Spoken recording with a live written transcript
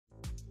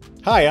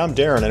Hi, I'm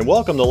Darren and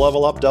welcome to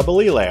Level Up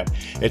EE Lab.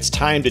 It's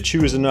time to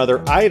choose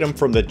another item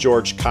from the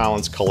George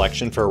Collins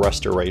collection for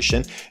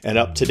restoration, and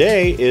up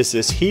today is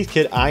this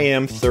Heathkit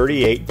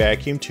IM-38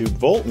 vacuum tube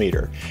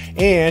voltmeter.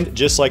 And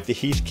just like the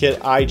Heathkit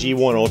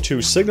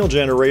IG-102 signal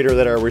generator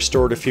that I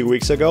restored a few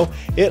weeks ago,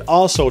 it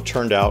also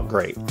turned out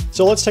great.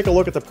 So let's take a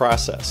look at the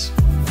process.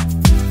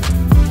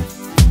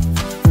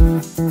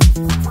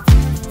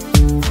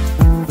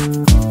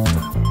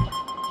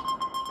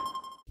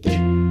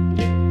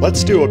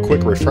 Let's do a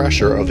quick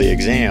refresher of the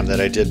exam that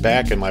I did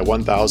back in my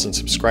 1000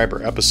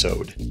 subscriber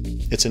episode.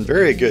 It's in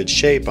very good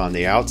shape on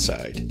the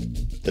outside.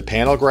 The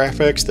panel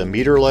graphics, the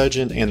meter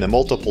legend, and the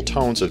multiple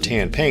tones of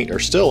tan paint are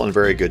still in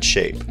very good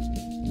shape.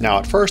 Now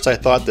at first I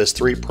thought this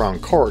 3-prong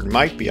cord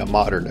might be a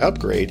modern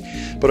upgrade,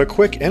 but a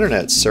quick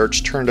internet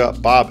search turned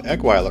up Bob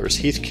Egweiler's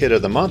Heathkit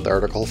of the Month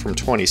article from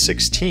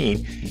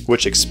 2016,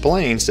 which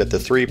explains that the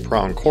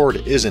 3-prong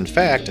cord is in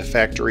fact a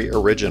factory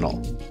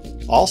original.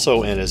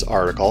 Also in his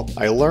article,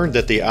 I learned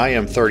that the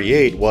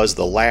IM-38 was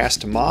the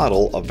last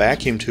model of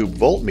vacuum tube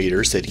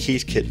voltmeters that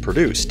Heathkit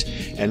produced,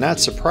 and not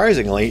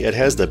surprisingly, it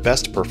has the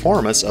best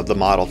performance of the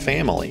model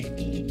family.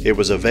 It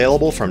was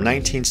available from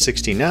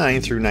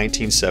 1969 through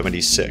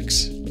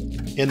 1976.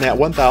 In that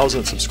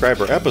 1000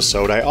 subscriber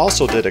episode, I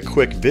also did a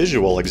quick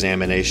visual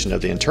examination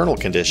of the internal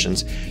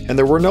conditions, and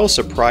there were no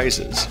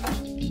surprises.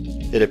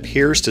 It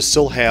appears to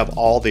still have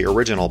all the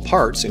original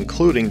parts,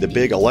 including the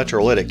big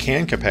electrolytic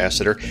can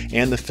capacitor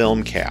and the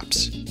film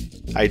caps.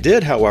 I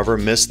did, however,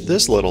 miss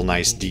this little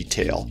nice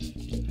detail.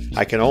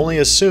 I can only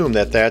assume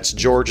that that's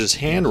George's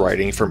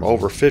handwriting from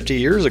over 50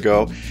 years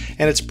ago,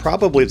 and it's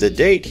probably the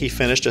date he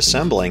finished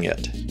assembling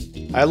it.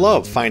 I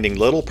love finding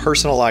little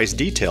personalized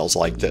details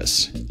like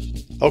this.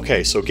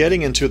 Okay, so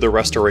getting into the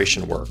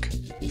restoration work.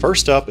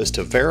 First up is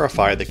to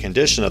verify the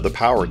condition of the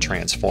power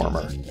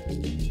transformer.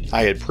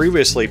 I had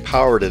previously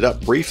powered it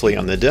up briefly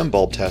on the dim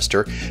bulb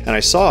tester, and I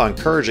saw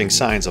encouraging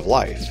signs of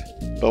life.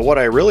 But what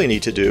I really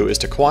need to do is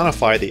to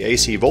quantify the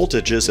AC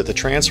voltages that the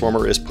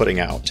transformer is putting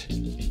out.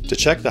 To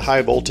check the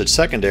high voltage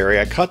secondary,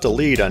 I cut the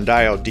lead on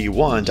diode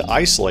D1 to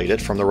isolate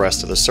it from the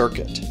rest of the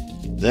circuit.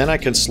 Then I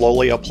can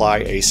slowly apply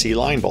AC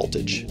line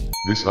voltage.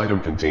 This item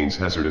contains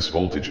hazardous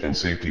voltage and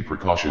safety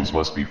precautions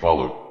must be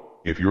followed.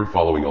 If you're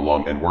following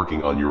along and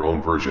working on your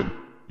own version,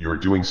 you're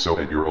doing so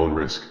at your own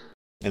risk.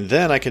 And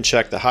then I can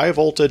check the high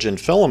voltage and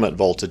filament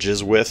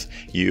voltages with,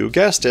 you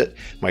guessed it,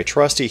 my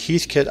trusty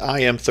Heathkit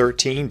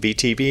IM-38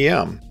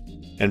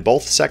 VTVM. And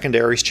both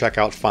secondaries check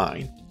out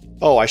fine.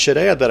 Oh, I should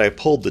add that I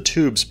pulled the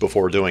tubes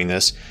before doing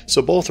this,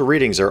 so both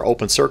readings are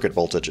open circuit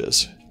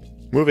voltages.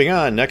 Moving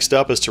on, next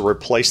up is to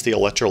replace the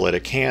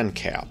electrolytic can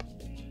cap.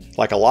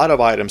 Like a lot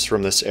of items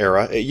from this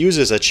era, it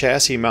uses a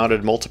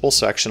chassis-mounted multiple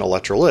section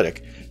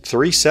electrolytic,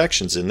 3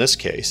 sections in this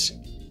case.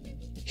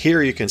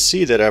 Here you can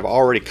see that I've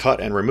already cut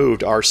and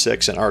removed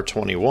R6 and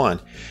R21.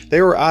 They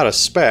were out of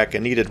spec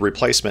and needed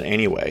replacement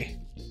anyway.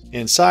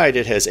 Inside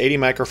it has 80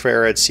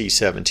 microfarad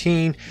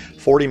C17,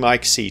 40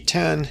 mic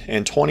C10,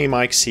 and 20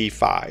 mic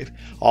C5,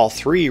 all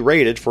 3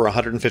 rated for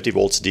 150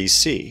 volts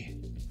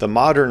DC. The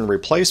modern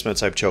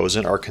replacements I've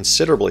chosen are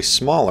considerably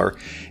smaller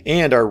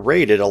and are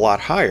rated a lot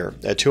higher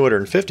at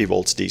 250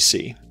 volts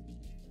DC.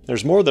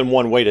 There's more than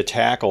one way to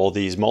tackle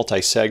these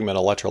multi-segment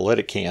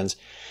electrolytic cans.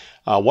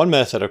 One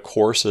method, of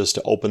course, is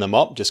to open them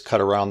up, just cut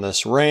around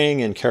this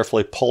ring and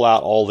carefully pull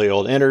out all the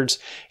old innards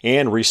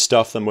and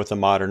restuff them with the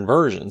modern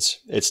versions.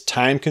 It's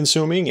time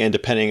consuming, and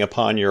depending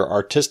upon your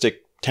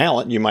artistic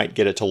talent, you might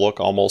get it to look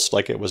almost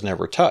like it was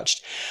never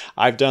touched.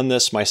 I've done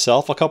this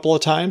myself a couple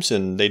of times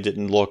and they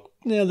didn't look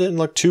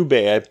too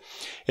bad.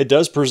 It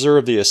does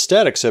preserve the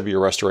aesthetics of your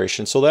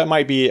restoration, so that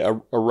might be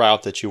a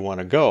route that you want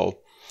to go.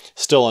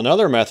 Still,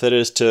 another method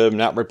is to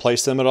not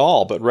replace them at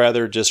all, but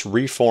rather just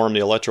reform the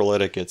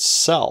electrolytic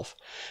itself.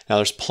 Now,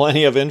 there's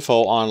plenty of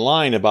info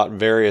online about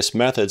various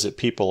methods that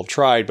people have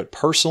tried, but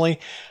personally,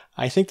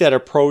 I think that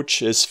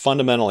approach is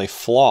fundamentally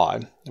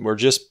flawed. We're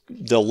just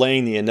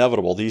delaying the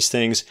inevitable. These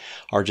things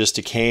are just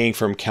decaying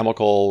from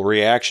chemical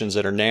reactions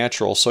that are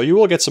natural, so you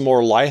will get some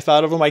more life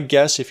out of them, I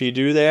guess, if you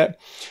do that.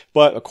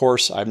 But, of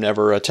course, I've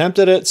never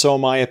attempted it, so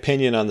my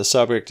opinion on the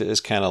subject is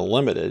kind of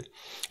limited.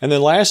 And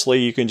then lastly,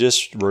 you can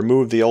just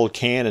remove the old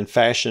can and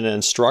fashion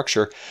in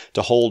structure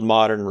to hold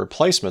modern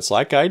replacements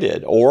like I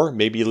did, or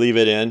maybe leave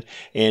it in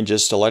and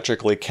just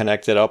electrically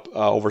connect it up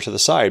over to the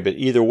side. But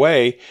either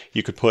way,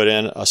 you could put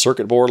in a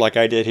circuit board like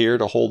I did here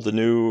to hold the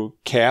new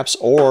caps,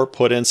 or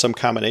put in some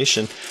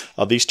combination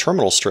of these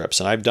terminal strips.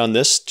 And I've done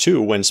this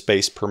too when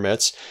space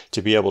permits,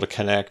 to be able to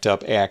connect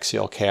up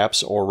axial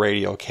caps or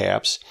radial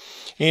caps.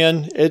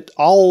 And it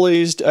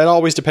always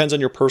depends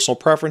on your personal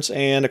preference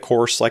and, of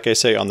course, like I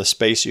say, on the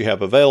space you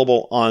have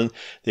available on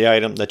the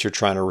item that you're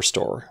trying to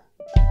restore.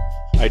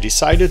 I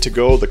decided to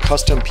go the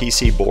custom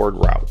PC board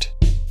route.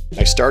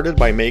 I started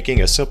by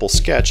making a simple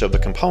sketch of the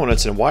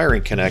components and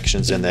wiring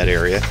connections in that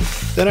area.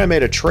 Then I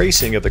made a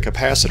tracing of the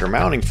capacitor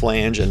mounting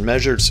flange and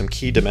measured some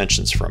key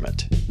dimensions from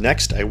it.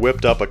 Next, I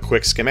whipped up a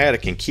quick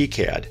schematic in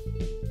KiCad.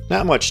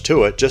 Not much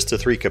to it, just the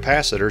 3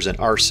 capacitors in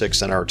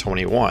R6 and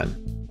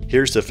R21.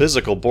 Here's the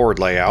physical board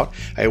layout.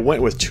 I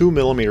went with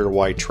 2mm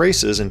wide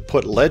traces and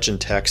put legend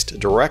text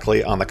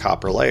directly on the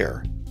copper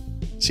layer.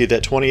 See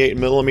that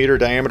 28mm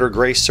diameter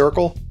gray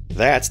circle?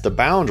 That's the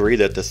boundary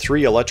that the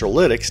 3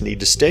 electrolytics need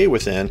to stay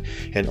within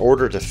in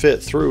order to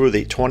fit through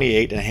the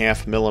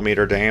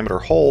 28.5mm diameter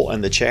hole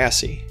in the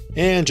chassis.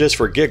 And just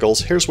for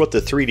giggles, here's what the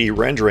 3D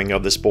rendering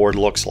of this board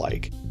looks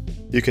like.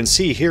 You can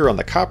see here on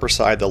the copper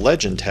side the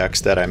legend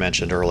text that I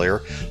mentioned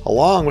earlier,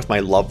 along with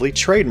my lovely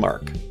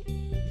trademark.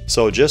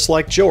 So just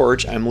like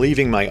George, I'm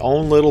leaving my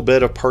own little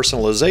bit of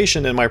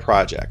personalization in my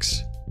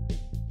projects.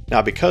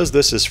 Now because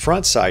this is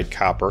front side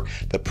copper,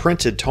 the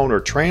printed toner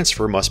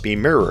transfer must be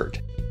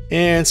mirrored.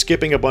 And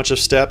skipping a bunch of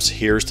steps,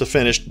 here's the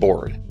finished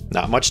board.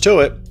 Not much to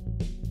it.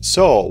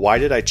 So why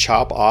did I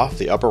chop off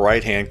the upper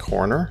right hand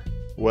corner?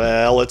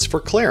 Well, it's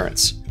for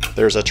clearance.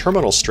 There's a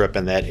terminal strip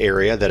in that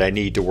area that I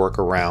need to work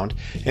around,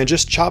 and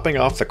just chopping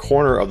off the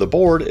corner of the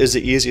board is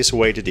the easiest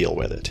way to deal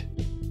with it.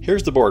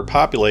 Here's the board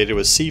populated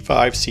with C5,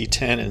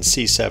 C10, and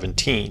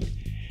C17.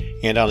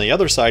 And on the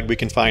other side we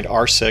can find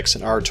R6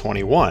 and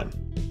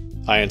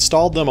R21. I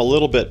installed them a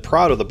little bit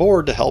proud of the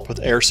board to help with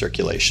air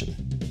circulation.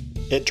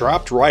 It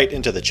dropped right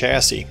into the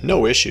chassis,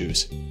 no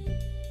issues.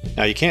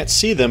 Now you can't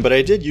see them, but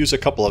I did use a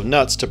couple of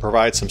nuts to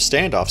provide some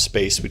standoff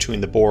space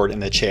between the board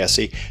and the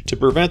chassis to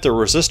prevent the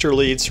resistor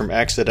leads from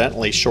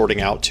accidentally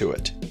shorting out to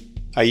it.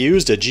 I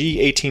used a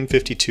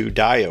G1852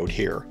 diode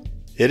here.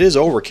 It is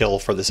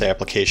overkill for this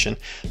application,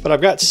 but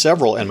I've got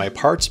several in my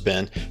parts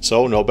bin,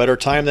 so no better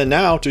time than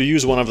now to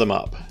use one of them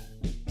up.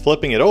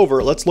 Flipping it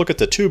over, let's look at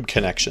the tube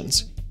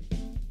connections.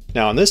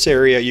 Now in this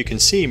area you can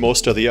see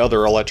most of the other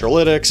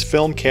electrolytics,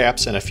 film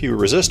caps, and a few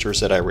resistors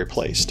that I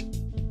replaced.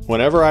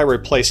 Whenever I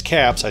replace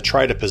caps, I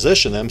try to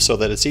position them so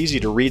that it's easy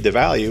to read the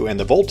value and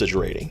the voltage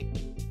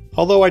rating.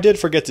 Although I did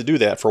forget to do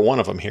that for one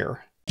of them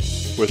here.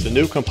 With the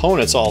new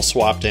components all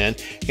swapped in,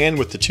 and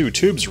with the 2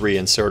 tubes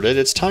reinserted,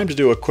 it's time to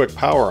do a quick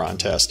power on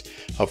test,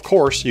 of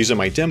course using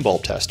my dim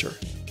bulb tester.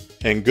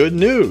 And good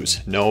news,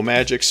 no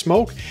magic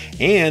smoke,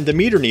 and the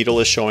meter needle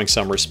is showing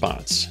some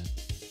response.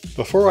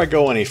 Before I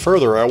go any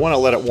further, I want to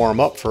let it warm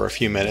up for a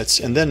few minutes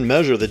and then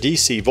measure the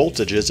DC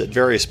voltages at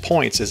various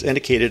points as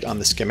indicated on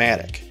the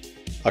schematic.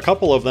 A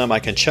couple of them I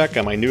can check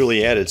on my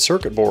newly added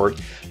circuit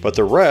board, but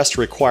the rest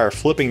require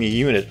flipping the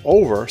unit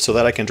over so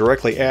that I can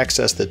directly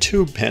access the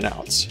tube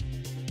pinouts.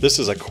 This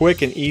is a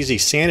quick and easy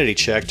sanity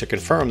check to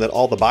confirm that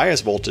all the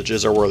bias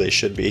voltages are where they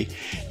should be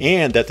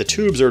and that the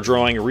tubes are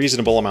drawing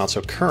reasonable amounts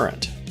of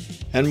current.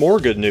 And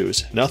more good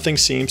news, nothing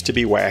seems to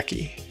be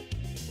wacky.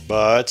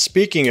 But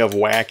speaking of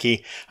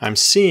wacky, I'm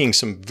seeing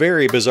some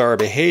very bizarre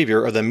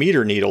behavior of the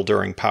meter needle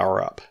during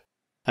power up.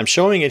 I'm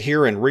showing it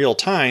here in real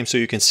time so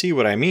you can see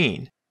what I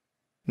mean.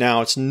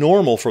 Now it's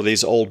normal for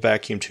these old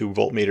vacuum tube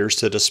voltmeters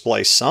to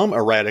display some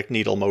erratic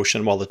needle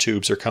motion while the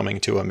tubes are coming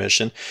to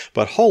emission,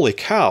 but holy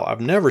cow, I've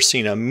never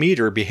seen a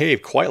meter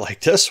behave quite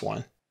like this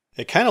one.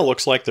 It kind of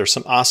looks like there's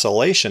some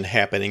oscillation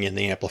happening in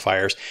the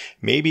amplifiers,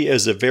 maybe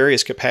as the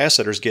various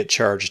capacitors get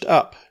charged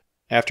up.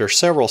 After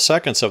several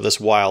seconds of this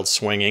wild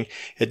swinging,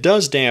 it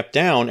does damp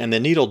down and the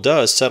needle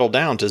does settle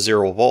down to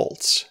 0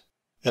 volts.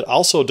 It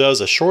also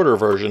does a shorter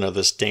version of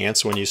this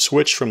dance when you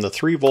switch from the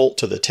 3 volt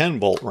to the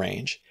 10 volt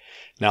range.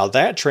 Now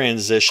that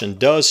transition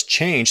does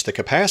change the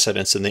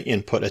capacitance in the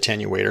input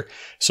attenuator,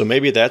 so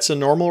maybe that's a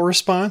normal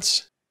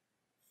response?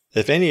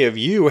 If any of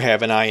you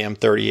have an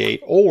IM-38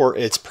 or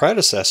its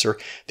predecessor,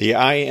 the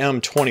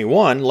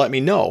IM-21, let me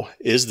know.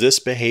 Is this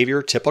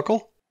behavior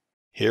typical?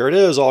 Here it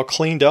is, all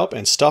cleaned up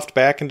and stuffed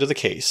back into the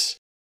case.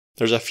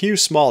 There's a few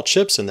small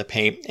chips in the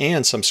paint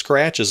and some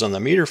scratches on the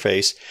meter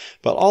face,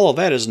 but all of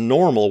that is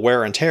normal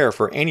wear and tear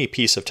for any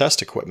piece of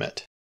test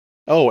equipment.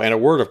 Oh, and a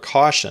word of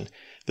caution.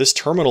 This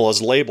terminal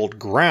is labeled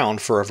ground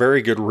for a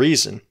very good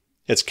reason.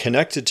 It's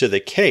connected to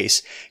the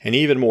case, and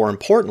even more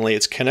importantly,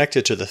 it's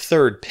connected to the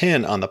 3rd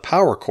pin on the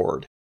power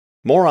cord.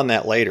 More on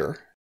that later.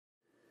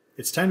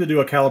 It's time to do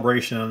a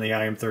calibration on the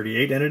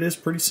IM-38, and it is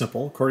pretty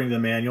simple. According to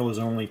the manual, there's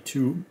only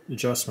 2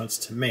 adjustments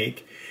to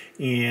make,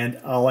 and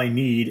all I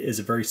need is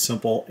a very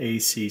simple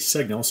AC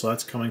signal. So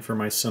that's coming from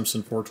my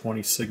Simpson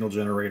 420 signal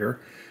generator.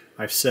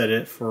 I've set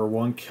it for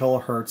 1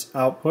 kilohertz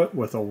output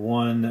with a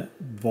 1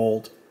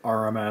 volt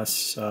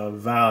RMS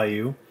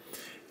value,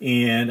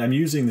 and I'm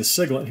using the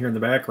siglet here in the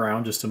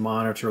background just to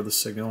monitor the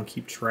signal and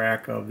keep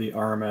track of the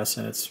RMS,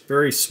 and it's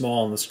very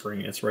small on the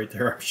screen. It's right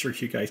there. I'm sure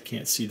you guys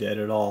can't see that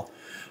at all.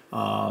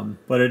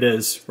 But it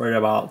is right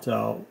about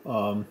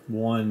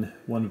 1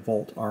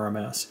 volt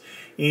RMS.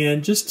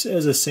 And just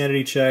as a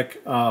sanity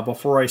check,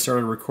 before I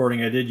started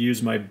recording, I did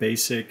use my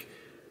basic,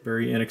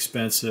 very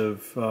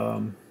inexpensive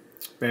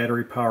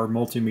battery-powered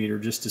multimeter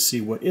just to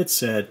see what it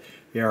said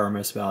the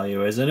RMS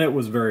value is, and it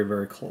was very,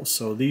 very close.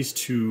 So these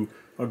two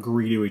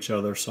agree to each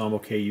other, so I'm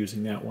okay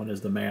using that one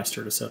as the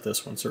master to set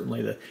this one.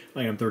 Certainly the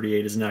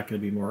IM-38 is not going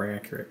to be more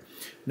accurate.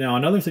 Now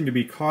another thing to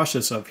be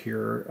cautious of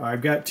here,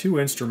 I've got 2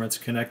 instruments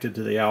connected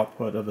to the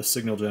output of the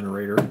signal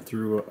generator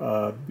through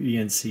a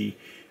BNC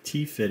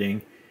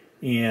T-fitting,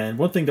 and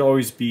one thing to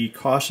always be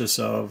cautious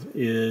of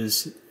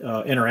is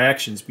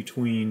interactions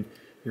between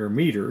your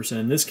meters,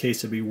 and in this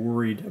case I'd be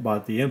worried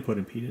about the input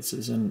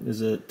impedances, and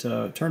as it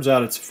turns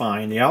out it's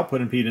fine. The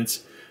output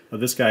impedance of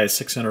this guy is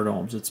 600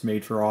 ohms. It's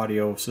made for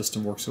audio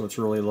system work, so it's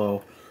really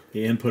low.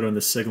 The input on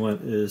the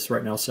Siglant is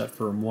right now set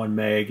for 1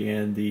 meg,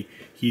 and the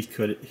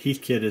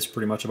Heathkit is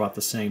pretty much about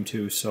the same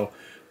too, so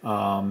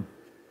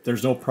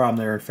there's no problem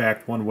there. In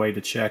fact, one way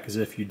to check is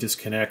if you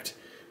disconnect.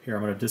 Here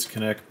I'm going to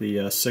disconnect the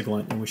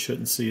Siglant, and we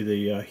shouldn't see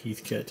the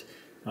Heathkit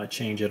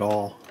change at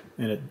all,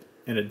 and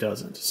it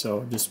doesn't.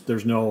 So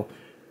there's no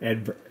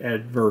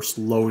adverse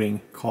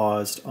loading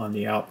caused on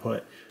the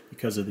output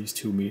because of these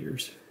 2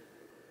 meters.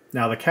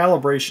 Now the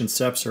calibration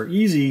steps are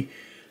easy.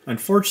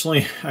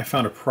 Unfortunately, I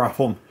found a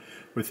problem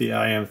with the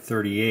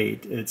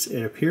IM-38.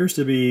 It appears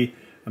to be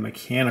a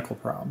mechanical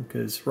problem,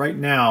 because right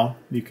now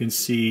you can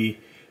see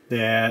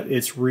that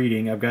it's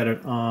reading. I've got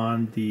it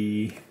on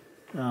the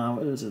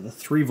what is it, the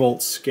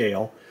 3-volt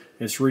scale.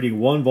 It's reading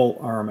 1 volt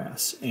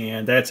RMS,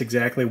 and that's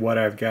exactly what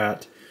I've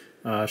got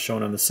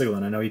shown on the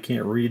Siglant. I know you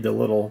can't read the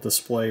little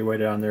display way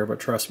down there,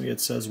 but trust me,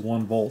 it says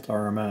 1 volt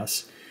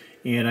RMS.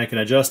 And I can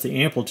adjust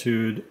the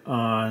amplitude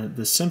on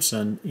the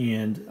Simpson,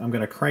 and I'm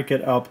going to crank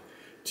it up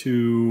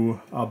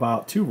to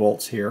about 2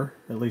 volts here.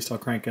 At least I'll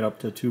crank it up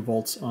to 2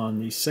 volts on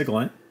the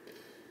Siglant.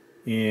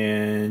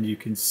 And you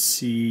can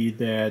see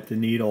that the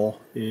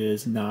needle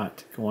is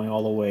not going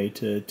all the way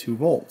to 2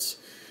 volts.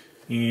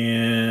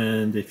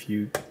 And if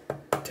you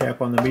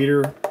tap on the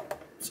meter,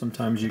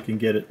 sometimes you can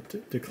get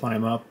it to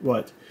climb up,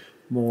 but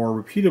more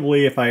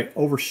repeatedly, if I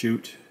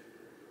overshoot,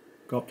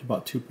 go up to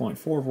about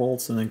 2.4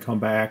 volts and then come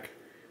back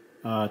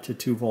to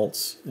 2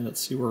 volts, and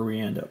let's see where we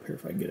end up here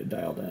if I can get it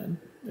dialed in.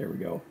 There we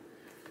go.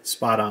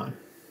 Spot on.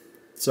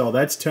 So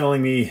that's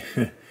telling me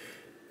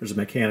there's a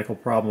mechanical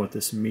problem with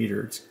this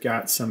meter. It's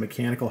got some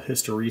mechanical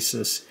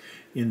hysteresis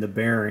in the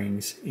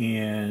bearings,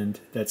 and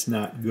that's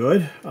not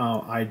good.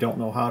 I don't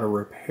know how to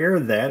repair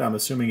that. I'm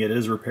assuming it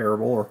is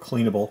repairable or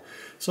cleanable.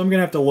 So I'm going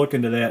to have to look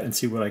into that and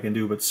see what I can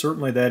do, but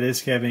certainly that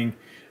is having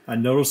a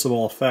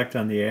noticeable effect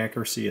on the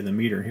accuracy of the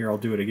meter. Here, I'll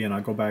do it again.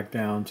 I'll go back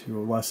down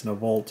to less than a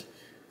volt.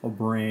 I'll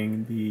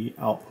bring the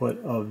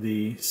output of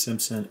the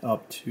Simpson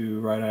up to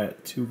right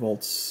at 2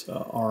 volts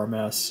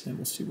RMS, and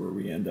we'll see where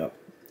we end up.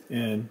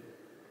 And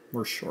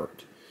we're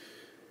short.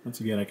 Once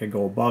again, I can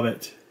go above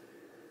it,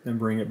 then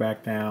bring it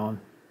back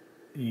down,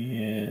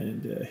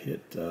 and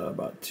hit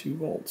about 2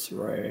 volts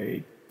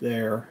right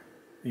there,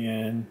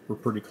 and we're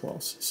pretty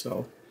close.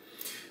 So,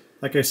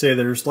 like I say,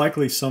 there's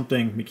likely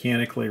something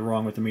mechanically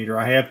wrong with the meter.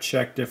 I have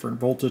checked different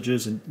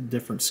voltages and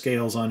different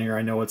scales on here.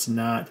 I know it's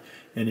not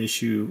an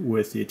issue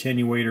with the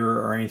attenuator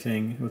or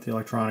anything with the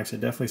electronics. It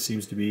definitely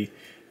seems to be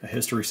a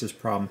hysteresis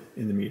problem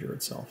in the meter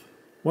itself.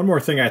 One more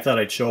thing I thought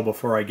I'd show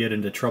before I get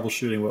into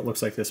troubleshooting what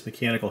looks like this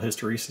mechanical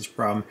hysteresis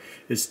problem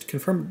is to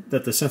confirm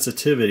that the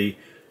sensitivity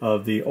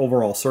of the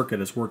overall circuit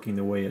is working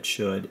the way it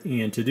should.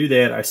 And to do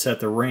that, I set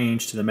the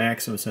range to the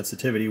maximum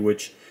sensitivity,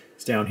 which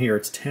is down here.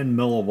 It's 10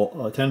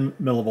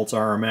 millivolts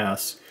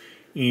RMS.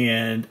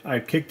 And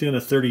I've kicked in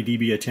a 30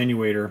 dB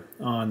attenuator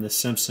on the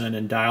Simpson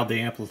and dialed the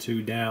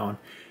amplitude down.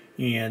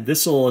 And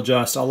this will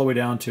adjust all the way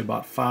down to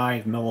about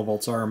 5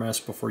 millivolts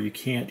RMS before you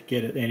can't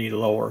get it any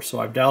lower. So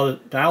I've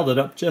dialed it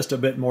up just a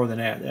bit more than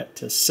that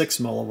to 6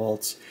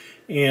 millivolts,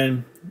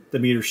 and the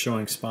meter's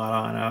showing spot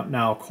on.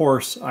 Now, of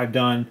course, I've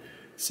done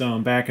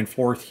some back and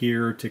forth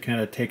here to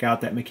kind of take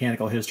out that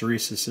mechanical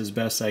hysteresis as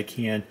best I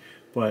can,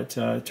 but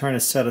trying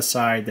to set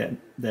aside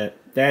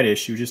that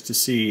issue just to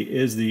see,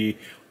 is the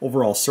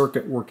overall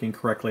circuit working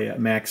correctly at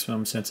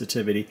maximum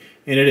sensitivity?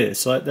 And it is.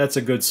 So that's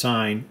a good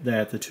sign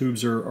that the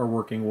tubes are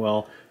working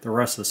well, the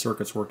rest of the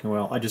circuit's working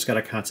well. I just got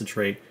to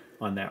concentrate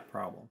on that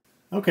problem.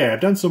 Okay,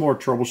 I've done some more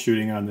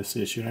troubleshooting on this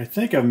issue, and I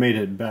think I've made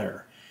it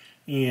better.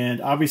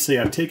 And obviously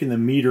I've taken the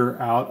meter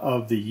out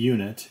of the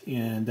unit,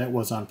 and that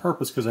was on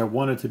purpose because I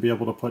wanted to be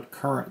able to put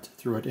current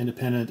through it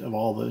independent of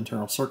all the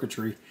internal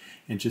circuitry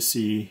and just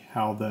see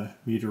how the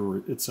meter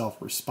itself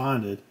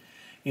responded.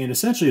 And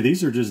essentially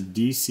these are just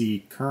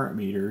DC current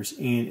meters,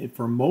 and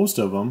for most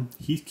of them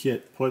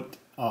Heathkit put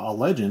a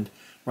legend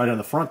right on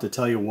the front to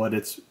tell you what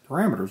its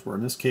parameters were.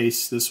 In this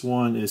case, this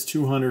one is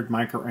 200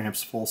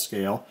 microamps full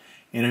scale,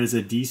 and it is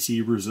a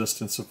DC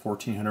resistance of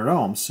 1400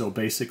 ohms. So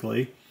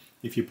basically,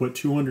 if you put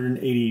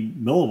 280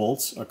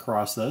 millivolts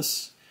across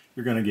this,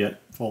 you're going to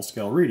get full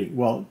scale reading.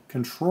 Well,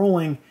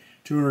 controlling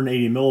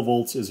 280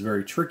 millivolts is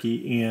very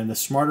tricky, and the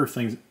smarter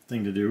thing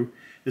to do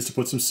is to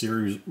put some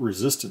series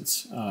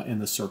resistance in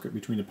the circuit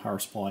between the power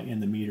supply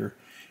and the meter.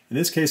 In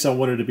this case, I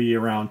wanted to be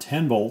around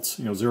 10 volts,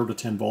 0 to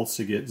 10 volts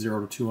to get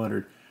 0 to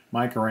 200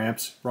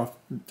 microamps. Rough,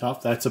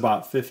 tough, that's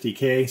about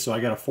 50K, so I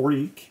got a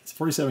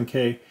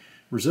 47K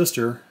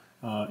resistor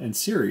in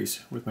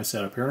series with my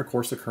setup here. And of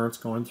course, the current's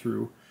going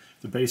through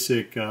the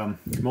basic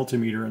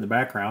multimeter in the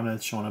background, and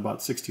it's showing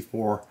about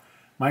 64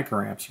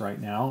 microamps right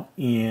now,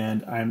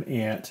 and I'm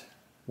at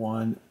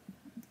 1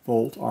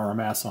 volt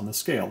RMS on the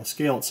scale. The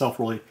scale itself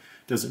really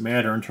doesn't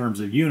matter in terms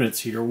of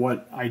units here.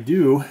 What I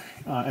do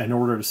in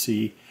order to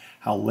see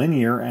how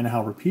linear and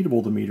how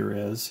repeatable the meter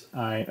is,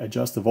 I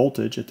adjust the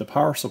voltage at the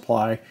power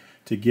supply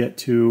to get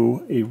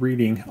to a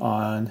reading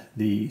on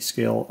the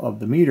scale of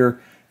the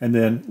meter, and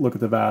then look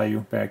at the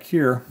value back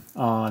here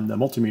on the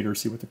multimeter,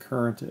 see what the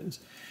current is.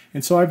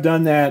 And so I've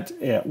done that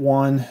at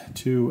 1,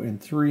 2,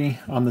 and 3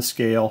 on the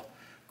scale,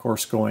 of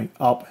course going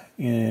up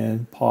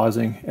and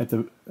pausing at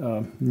the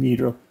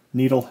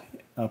needle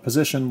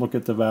position, look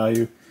at the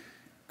value,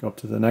 go up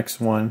to the next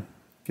one,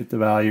 get the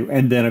value,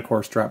 and then of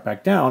course drop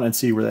back down and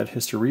see where that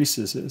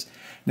hysteresis is.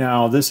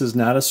 Now this is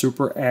not a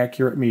super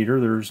accurate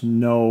meter. There's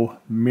no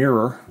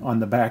mirror on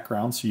the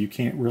background, so you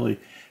can't really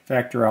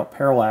factor out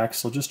parallax.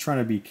 So just trying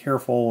to be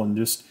careful and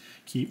just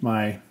keep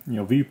my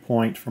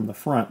viewpoint from the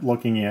front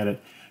looking at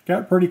it.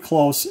 Got pretty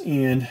close,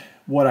 and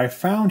what I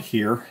found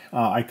here,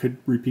 I could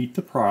repeat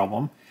the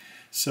problem.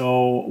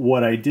 So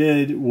what I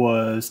did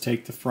was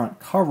take the front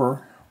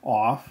cover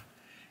off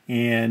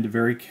and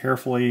very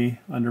carefully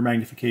under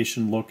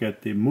magnification look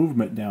at the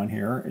movement down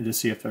here and to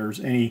see if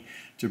there's any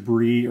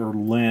debris or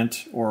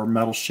lint or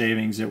metal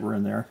shavings that were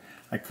in there.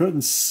 I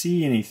couldn't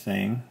see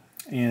anything,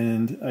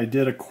 and I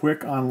did a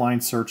quick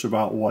online search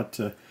about what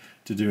to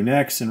do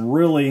next, and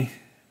really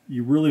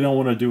you really don't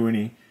want to do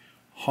any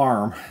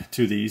harm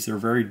to these. They're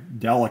very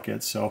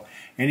delicate, so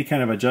any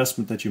kind of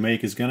adjustment that you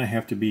make is going to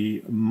have to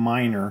be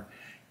minor,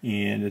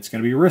 and it's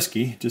going to be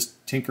risky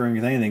just tinkering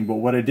with anything. But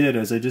what I did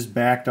is I just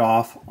backed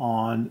off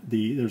on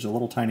there's a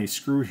little tiny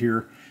screw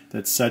here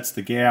that sets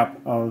the gap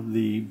of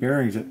the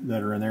bearings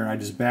that are in there, and I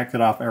just backed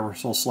it off ever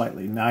so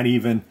slightly, not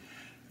even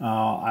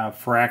a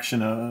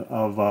fraction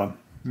of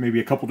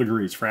maybe a couple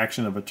degrees,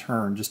 fraction of a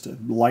turn, just to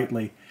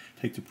lightly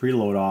take the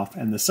preload off.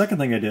 And the second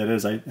thing I did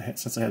is,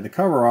 since I had the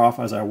cover off,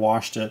 as I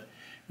washed it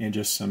in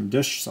just some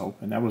dish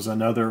soap, and that was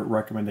another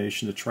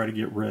recommendation to try to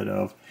get rid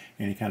of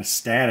any kind of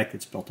static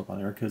that's built up on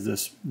there, because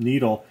this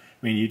needle,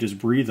 I mean, you just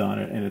breathe on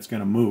it and it's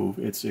going to move.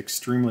 It's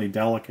extremely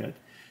delicate.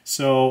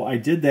 So I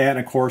did that,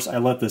 and of course I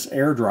let this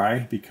air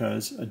dry,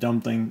 because a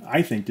dumb thing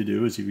I think to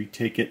do is if you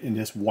take it and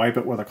just wipe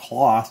it with a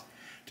cloth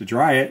to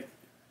dry it,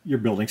 you're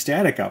building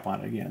static up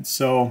on it again.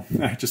 So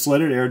I just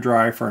let it air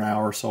dry for an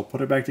hour or so, put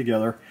it back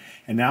together,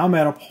 and now I'm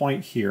at a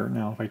point here.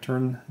 Now if I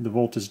turn the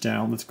voltage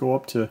down, let's go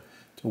up to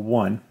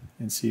 1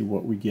 and see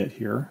what we get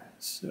here.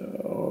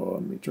 So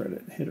let me try to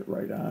hit it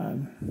right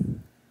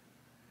on.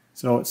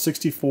 So it's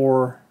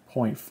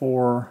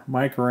 64.4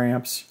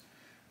 microamps.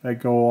 I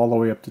go all the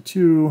way up to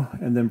 2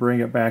 and then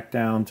bring it back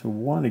down to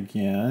 1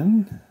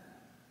 again.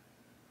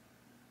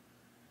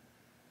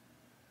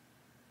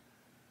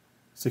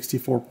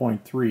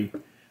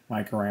 64.3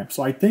 microamps.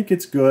 So I think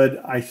it's good.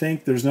 I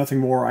think there's nothing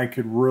more I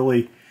could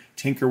really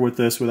tinker with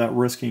this without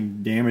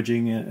risking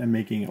damaging it and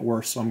making it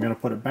worse. So I'm going to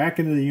put it back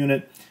into the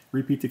unit,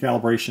 repeat the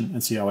calibration,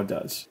 and see how it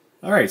does.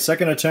 All right,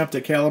 second attempt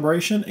at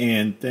calibration,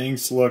 and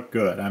things look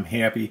good. I'm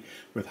happy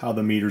with how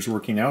the meter's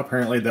working now.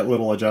 Apparently that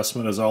little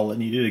adjustment is all it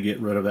needed to get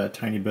rid of that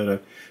tiny bit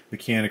of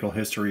mechanical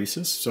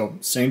hysteresis. So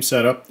same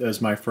setup as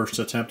my first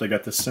attempt. I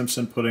got the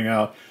Simpson putting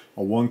out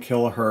a 1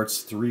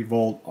 kilohertz, 3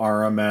 volt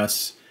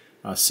RMS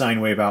sine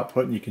wave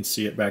output, and you can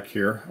see it back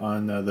here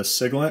on the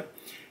siglet.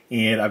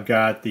 And I've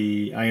got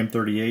the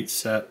IM-38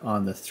 set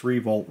on the 3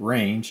 volt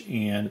range,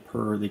 and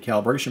per the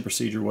calibration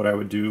procedure, what I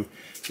would do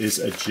is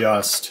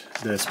adjust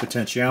this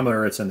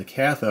potentiometer. It's in the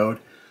cathode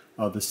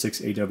of the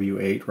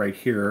 6AW8 right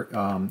here.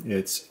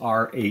 It's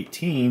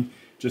R18,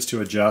 just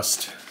to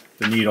adjust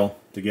the needle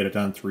to get it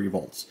down 3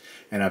 volts.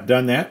 And I've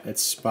done that.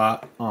 It's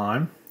spot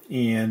on.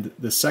 And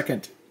the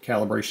second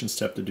calibration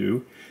step to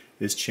do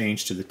is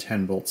change to the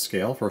 10 volt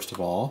scale, first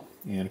of all.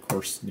 And of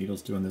course, the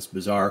needle's doing this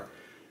bizarre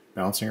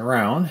bouncing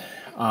around,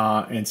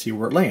 and see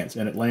where it lands.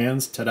 And it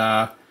lands,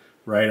 ta-da,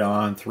 right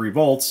on 3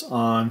 volts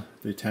on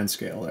the 10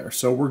 scale there.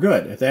 So we're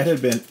good. If that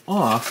had been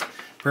off,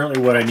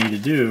 apparently what I need to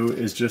do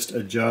is just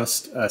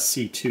adjust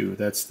C2.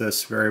 That's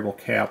this variable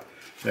cap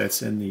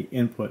that's in the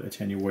input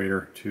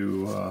attenuator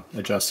to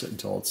adjust it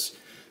until it's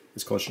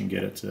as close as you can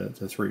get it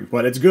to 3.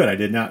 But it's good. I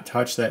did not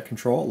touch that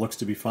control. It looks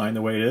to be fine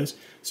the way it is.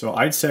 So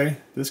I'd say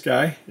this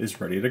guy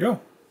is ready to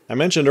go. I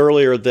mentioned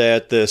earlier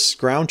that this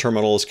ground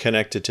terminal is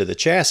connected to the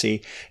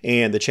chassis,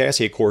 and the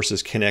chassis, of course,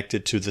 is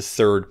connected to the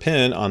 3rd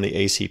pin on the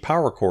AC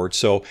power cord.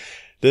 So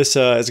this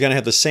is going to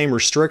have the same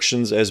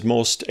restrictions as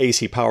most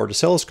AC powered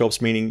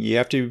oscilloscopes, meaning you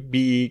have to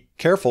be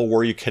careful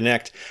where you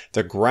connect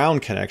the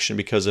ground connection,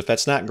 because if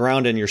that's not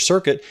ground in your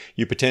circuit,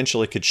 you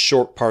potentially could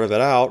short part of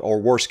it out, or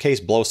worst case,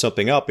 blow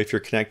something up if you're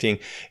connecting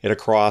it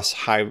across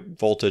high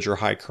voltage or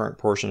high current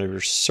portion of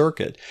your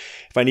circuit.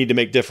 If I need to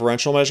make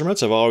differential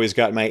measurements, I've always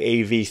got my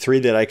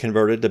AV3 that I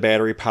converted to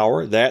battery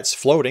power. That's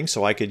floating,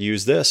 so I could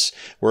use this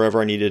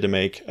wherever I needed to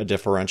make a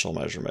differential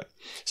measurement.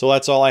 So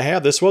that's all I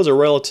have. This was a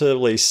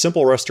relatively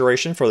simple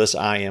restoration for this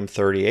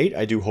IM-38.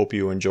 I do hope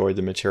you enjoyed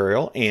the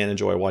material and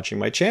enjoy watching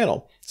my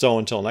channel. So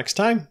until next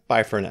time,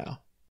 bye for now.